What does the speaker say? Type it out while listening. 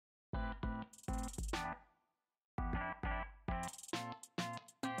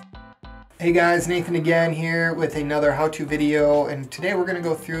Hey guys, Nathan again here with another how-to video, and today we're going to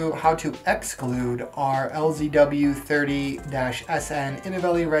go through how to exclude our LZW30-SN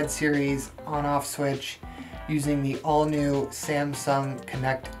Inovelli Red Series on-off switch using the all-new Samsung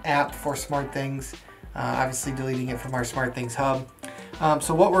Connect app for SmartThings, obviously deleting it from our SmartThings hub.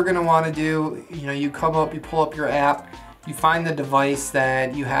 So what we're going to want to do, you come up, you pull up your app, you find the device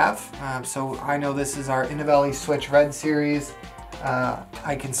that you have. So I know this is our Inovelli Switch Red Series.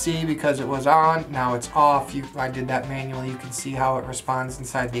 I can see because it was on, now it's off. I did that manually. You can see how it responds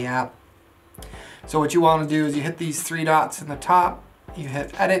inside the app. So what you want to do is you hit these three dots in the top, you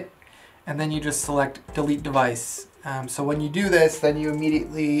hit edit, and then you just select delete device. So when you do this, then you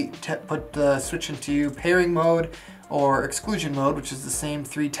immediately put the switch into pairing mode or exclusion mode, which is the same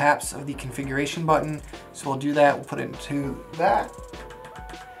three taps of the configuration button. So we'll do that, we'll put it into that.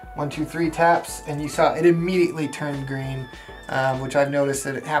 1, 2, 3 taps, and you saw it immediately turned green, which I've noticed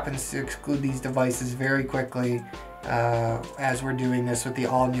that it happens to exclude these devices very quickly as we're doing this with the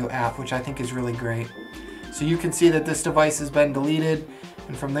all-new app, which I think is really great. So you can see that this device has been deleted,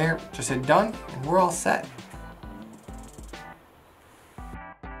 and from there, just hit done, and we're all set.